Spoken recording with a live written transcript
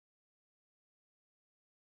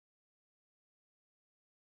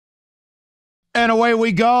And away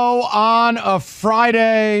we go on a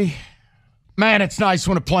Friday. Man, it's nice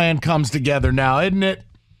when a plan comes together now, isn't it?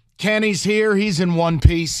 Kenny's here. He's in one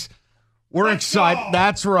piece. We're excited.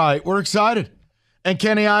 That's right. We're excited. And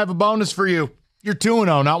Kenny, I have a bonus for you. You're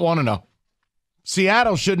 2-0, not 1-0.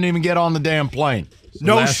 Seattle shouldn't even get on the damn plane. So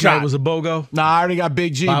no last shot. Night was a BOGO? Nah, I already got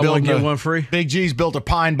Big G buy one, get one free. Big G's built a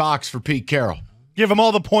pine box for Pete Carroll. Give him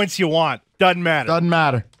all the points you want. Doesn't matter. Doesn't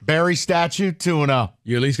matter. Barry statue, 2-0.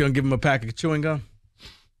 You at least going to give him a pack of chewing gum?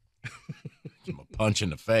 Give him a punch in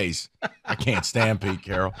the face. I can't stand Pete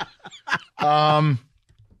Carroll.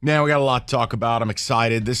 Man, we got a lot to talk about. I'm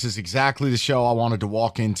excited. This is exactly the show I wanted to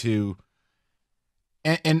walk into.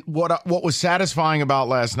 And what was satisfying about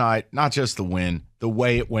last night, not just the win, the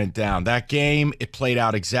way it went down. That game, it played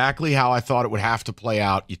out exactly how I thought it would have to play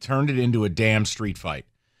out. You turned it into a damn street fight.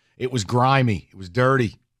 It was grimy. It was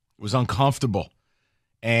dirty. It was uncomfortable.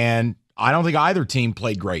 And I don't think either team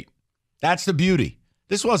played great. That's the beauty.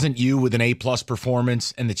 This wasn't you with an A-plus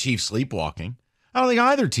performance and the Chiefs sleepwalking. I don't think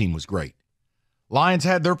either team was great. Lions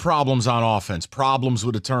had their problems on offense, problems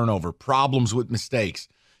with a turnover, problems with mistakes.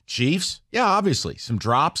 Chiefs, yeah, obviously, some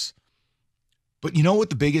drops. But you know what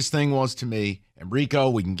the biggest thing was to me? And Rico,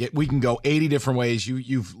 we can go 80 different ways.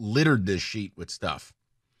 You've littered this sheet with stuff.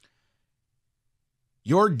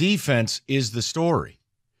 Your defense is the story.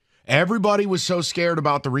 Everybody was so scared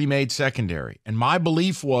about the remade secondary, and my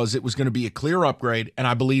belief was it was going to be a clear upgrade, and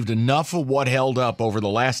I believed enough of what held up over the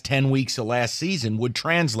last 10 weeks of last season would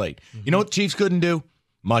translate. Mm-hmm. You know what the Chiefs couldn't do?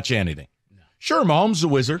 Much anything. No. Sure, Mahomes is a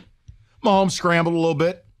wizard. Mahomes scrambled a little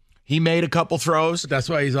bit. He made a couple throws. But that's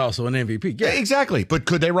why he's also an MVP. Yeah, exactly. But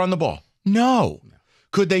could they run the ball? No.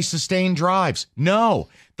 Could they sustain drives? No.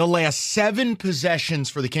 The last 7 possessions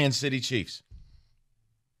for the Kansas City Chiefs.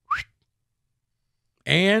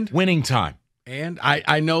 And winning time. And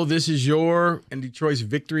I know this is your and Detroit's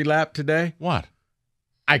victory lap today. What?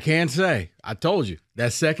 I can say, I told you,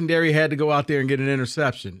 that secondary had to go out there and get an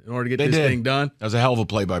interception in order to get this thing done. That was a hell of a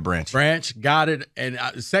play by Branch. Branch got it, and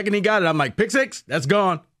the second he got it, I'm like, pick six, that's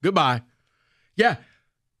gone. Goodbye. Yeah,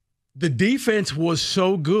 the defense was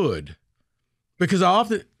so good because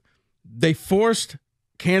they forced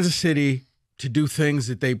Kansas City to do things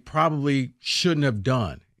that they probably shouldn't have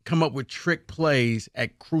done. Come up with trick plays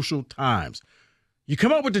at crucial times. You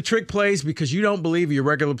come up with the trick plays because you don't believe your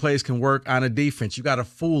regular plays can work on a defense. You got to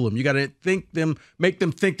fool them. You got to make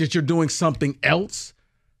them think that you're doing something else.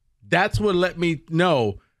 That's what let me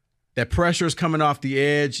know that pressure is coming off the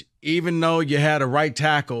edge, even though you had a right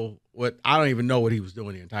tackle. I don't even know what he was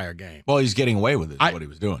doing the entire game. Well, he's getting away with it, what he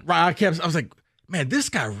was doing. Right. I was like, man, this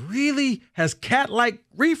guy really has cat-like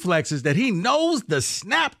reflexes that he knows the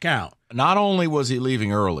snap count. Not only was he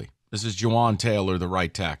leaving early, this is Juwan Taylor, the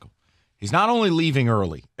right tackle. He's not only leaving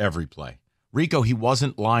early every play. Rico, he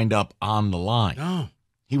wasn't lined up on the line. No.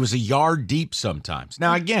 He was a yard deep sometimes.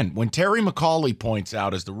 Now, again, when Terry McCauley points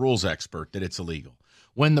out as the rules expert that it's illegal,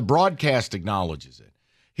 when the broadcast acknowledges it,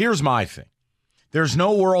 here's my thing. There's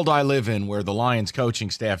no world I live in where the Lions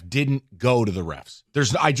coaching staff didn't go to the refs.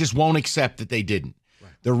 I just won't accept that they didn't.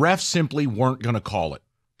 Right. The refs simply weren't going to call it.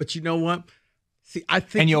 But you know what? See, I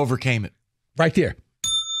think... And you overcame it. Right there.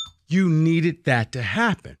 You needed that to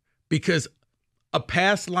happen because a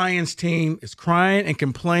past Lions team is crying and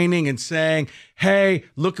complaining and saying, hey,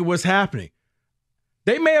 look at what's happening.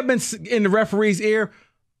 They may have been in the referee's ear.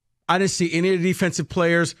 I didn't see any of the defensive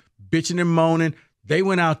players bitching and moaning. They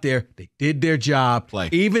went out there. They did their job. Play.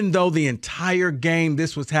 Even though the entire game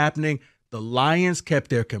this was happening, the Lions kept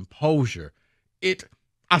their composure.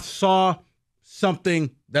 I saw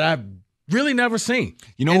something that I've really never seen.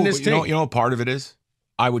 You know what part of it is?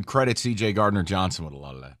 I would credit C.J. Gardner-Johnson with a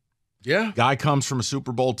lot of that. Yeah. Guy comes from a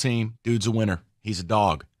Super Bowl team. Dude's a winner. He's a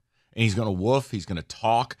dog. And he's going to woof. He's going to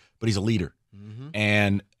talk, but he's a leader. Mm-hmm.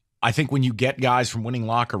 And I think when you get guys from winning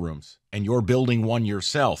locker rooms and you're building one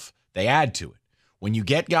yourself, they add to it. When you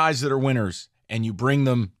get guys that are winners and you bring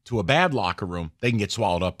them to a bad locker room, they can get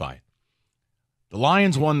swallowed up by it. The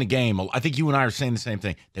Lions won the game. I think you and I are saying the same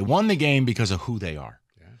thing. They won the game because of who they are.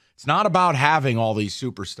 Yeah. It's not about having all these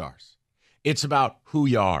superstars. It's about who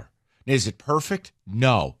you are. Is it perfect?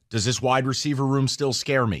 No. Does this wide receiver room still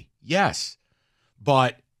scare me? Yes.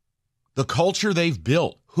 But the culture they've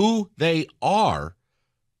built, who they are,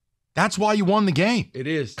 that's why you won the game. It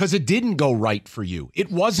is. Because it didn't go right for you.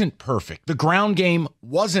 It wasn't perfect. The ground game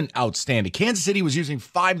wasn't outstanding. Kansas City was using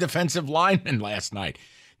 5 defensive linemen last night.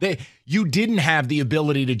 You didn't have the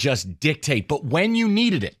ability to just dictate, but when you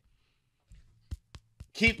needed it,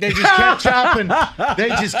 they just kept chopping. They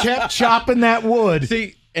just kept chopping that wood.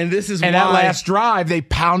 See, And this is And why that last drive, they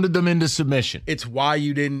pounded them into submission. it's why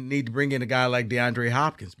you didn't need to bring in a guy like DeAndre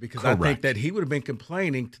Hopkins, because I think Correct. that he would have been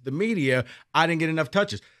complaining to the media, I didn't get enough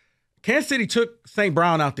touches. Kansas City took St.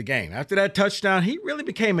 Brown out the game. After that touchdown, he really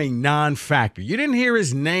became a non-factor. You didn't hear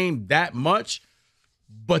his name that much,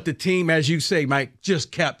 but the team, as you say, Mike,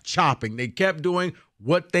 just kept chopping. They kept doing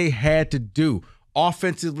what they had to do.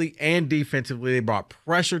 Offensively and defensively, they brought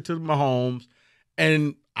pressure to Mahomes.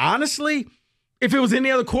 And honestly, if it was any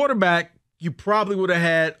other quarterback, you probably would have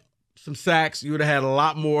had some sacks. You would have had a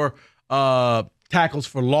lot more tackles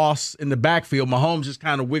for loss in the backfield. Mahomes just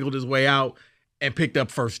kind of wiggled his way out and picked up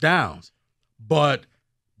first downs. But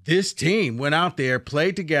this team went out there,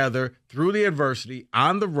 played together through the adversity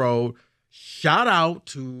on the road. Shout out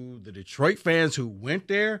to the Detroit fans who went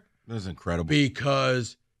there. That was incredible.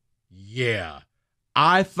 Because, yeah,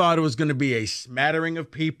 I thought it was going to be a smattering of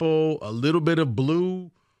people, a little bit of blue.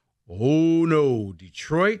 Oh, no.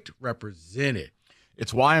 Detroit represented.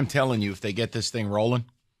 It's why I'm telling you, if they get this thing rolling,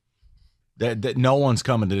 that no one's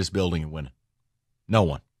coming to this building and winning. No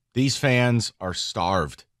one. These fans are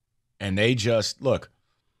starved. And they just, look,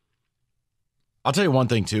 I'll tell you one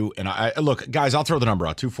thing, too. And look, guys, I'll throw the number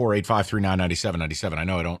out, 248-539-9797. I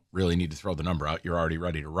know I don't really need to throw the number out. You're already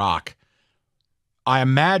ready to rock. I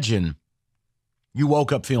imagine you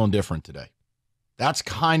woke up feeling different today. That's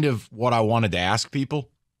kind of what I wanted to ask people.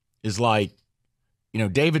 Is like,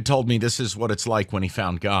 David told me this is what it's like when he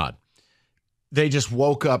found God. They just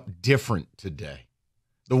woke up different today.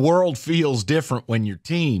 The world feels different when your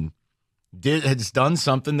team has done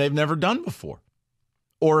something they've never done before.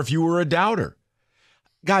 Or if you were a doubter.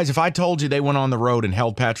 Guys, if I told you they went on the road and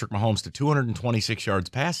held Patrick Mahomes to 226 yards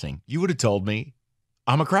passing, you would have told me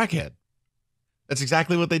I'm a crackhead. That's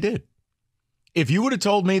exactly what they did. If you would have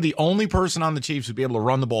told me the only person on the Chiefs who'd be able to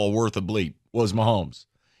run the ball worth a bleep was Mahomes,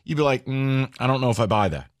 you'd be like, I don't know if I buy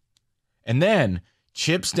that. And then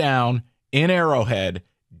chips down in Arrowhead,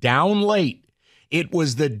 down late. It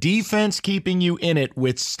was the defense keeping you in it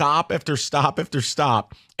with stop after stop after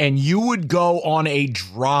stop. And you would go on a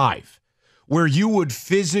drive where you would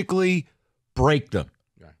physically break them.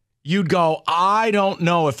 You'd go, I don't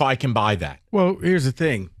know if I can buy that. Well, here's the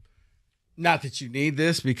thing. Not that you need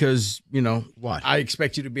this because, What? I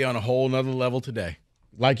expect you to be on a whole nother level today.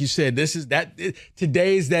 Like you said,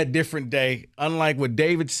 today's that different day. Unlike what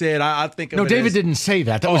David said, I think of No, it David as, didn't say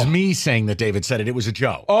that. That was me saying that David said it. It was a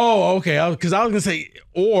joke. Oh, okay. Because I was going to say,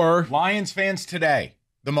 or. Lions fans today,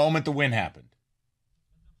 the moment the win happened.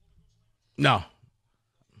 No.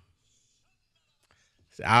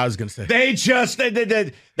 I was going to say. They just,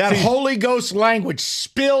 that Holy Ghost language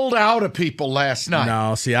spilled out of people last night.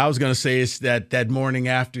 No, see, I was going to say it's that morning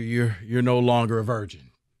after you're no longer a virgin.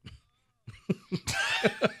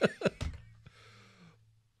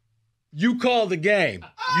 You called the game.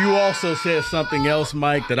 You also said something else,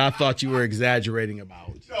 Mike, that I thought you were exaggerating about.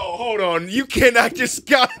 No, hold on. You cannot just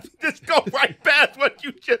go right past what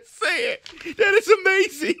you just said. That is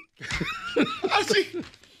amazing.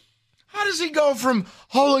 How does he go from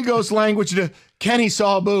Holy Ghost language to Kenny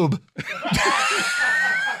saw a boob?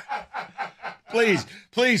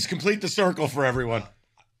 Please complete the circle for everyone.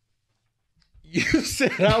 You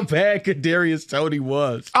said how bad Kadarius Toney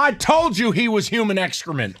was. I told you he was human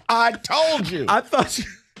excrement. I told you.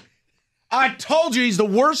 I told you he's the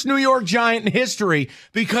worst New York Giant in history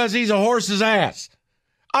because he's a horse's ass.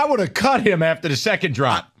 I would have cut him after the second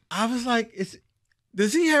drop. I was like,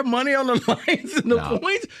 does he have money on the Lions and the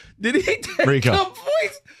points? Did he take Rico. the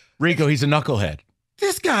points? Rico, he's a knucklehead.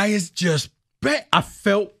 This guy is just bad.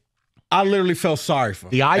 I literally felt sorry for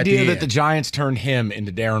him. The idea that the Giants turned him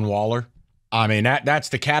into Darren Waller, I mean, that's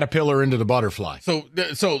the caterpillar into the butterfly. So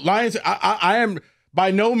Lions, I am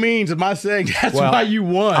by no means am I saying that's why you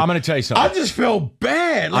won. I'm going to tell you something. I just felt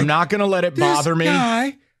bad. I'm not going to let it bother me. This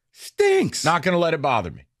guy stinks. Not going to let it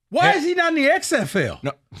bother me. Why is he not in the XFL?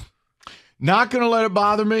 No, not going to let it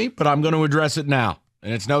bother me, but I'm going to address it now.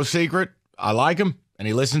 And it's no secret. I like him, and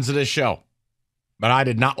he listens to this show. But I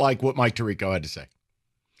did not like what Mike Tirico had to say.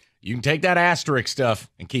 You can take that asterisk stuff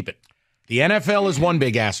and keep it. The NFL is one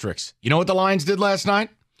big asterisk. You know what the Lions did last night?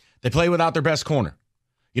 They played without their best corner.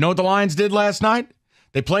 You know what the Lions did last night?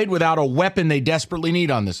 They played without a weapon they desperately need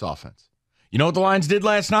on this offense. You know what the Lions did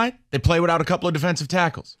last night? They played without a couple of defensive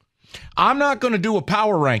tackles. I'm not going to do a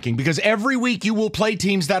power ranking because every week you will play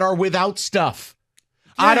teams that are without stuff.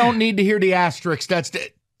 Yeah. I don't need to hear the asterisks.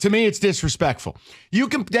 To me, it's disrespectful. You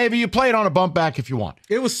can, David, you play it on a bump back if you want.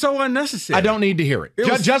 It was so unnecessary. I don't need to hear it.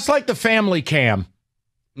 Just like the family cam.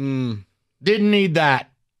 Didn't need that.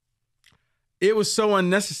 It was so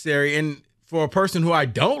unnecessary. And for a person who I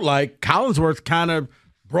don't like, Collinsworth kind of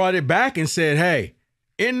brought it back and said, hey,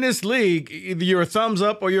 in this league, either you're a thumbs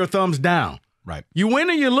up or you're a thumbs down. Right. You win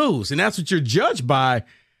or you lose, and that's what you're judged by.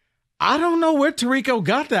 I don't know where Tirico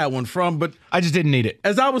got that one from, but I just didn't need it.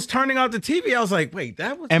 As I was turning out the TV, I was like, wait,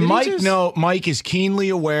 that was... And Mike is keenly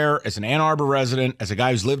aware, as an Ann Arbor resident, as a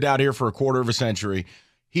guy who's lived out here for a quarter of a century,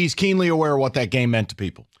 he's keenly aware of what that game meant to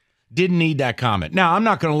people. Didn't need that comment. Now, I'm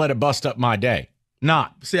not going to let it bust up my day.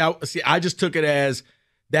 Not. I just took it as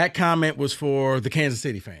that comment was for the Kansas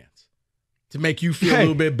City fans to make you feel a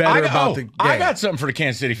little bit better about the game. I got something for the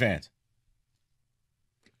Kansas City fans.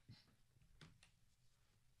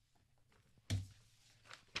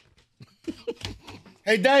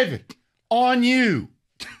 Hey, David, on you.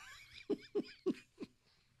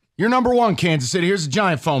 You're number one, Kansas City. Here's a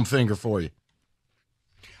giant foam finger for you.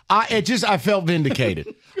 I felt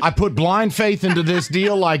vindicated. I put blind faith into this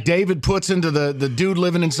deal like David puts into the dude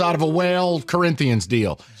living inside of a whale Corinthians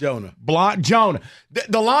deal. Jonah. Jonah.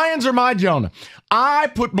 The Lions are my Jonah. I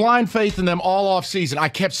put blind faith in them all off season. I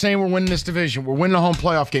kept saying we're winning this division. We're winning a home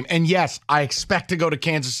playoff game. And yes, I expect to go to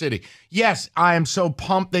Kansas City. Yes, I am so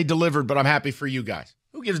pumped they delivered, but I'm happy for you guys.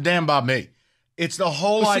 Who gives a damn about me? It's the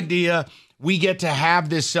whole idea we get to have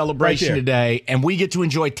this celebration today, and we get to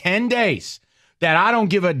enjoy 10 days that I don't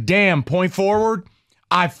give a damn point forward.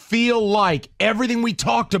 I feel like everything we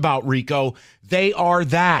talked about, Rico, they are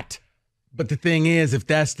that. But the thing is, if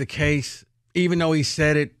that's the case, even though he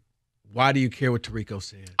said it, why do you care what Tirico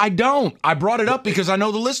said? I don't. I brought it up because I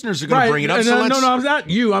know the listeners are going to bring it up. No, I'm not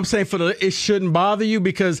you. I'm saying it shouldn't bother you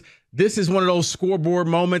because this is one of those scoreboard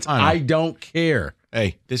moments. I don't care.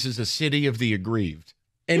 Hey, this is a city of the aggrieved.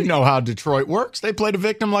 And you know how Detroit works. They play the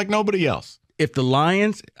victim like nobody else. If the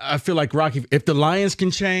Lions, I feel like Rocky, if the Lions can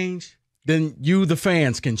change, then you, the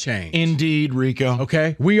fans, can change. Indeed, Rico.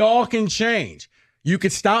 Okay? We all can change. You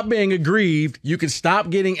could stop being aggrieved. You could stop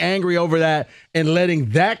getting angry over that and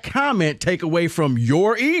letting that comment take away from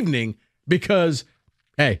your evening because,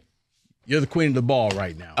 hey, you're the queen of the ball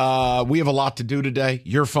right now. We have a lot to do today.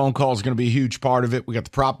 Your phone call is going to be a huge part of it. We got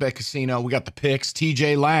the prop bet casino. We got the picks.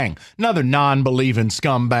 TJ Lang, another non-believing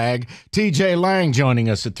scumbag. TJ Lang joining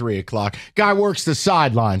us at 3 o'clock. Guy works the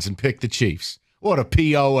sidelines and picked the Chiefs. What a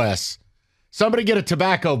POS. Somebody get a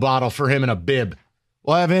tobacco bottle for him and a bib.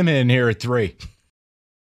 We'll have him in here at 3.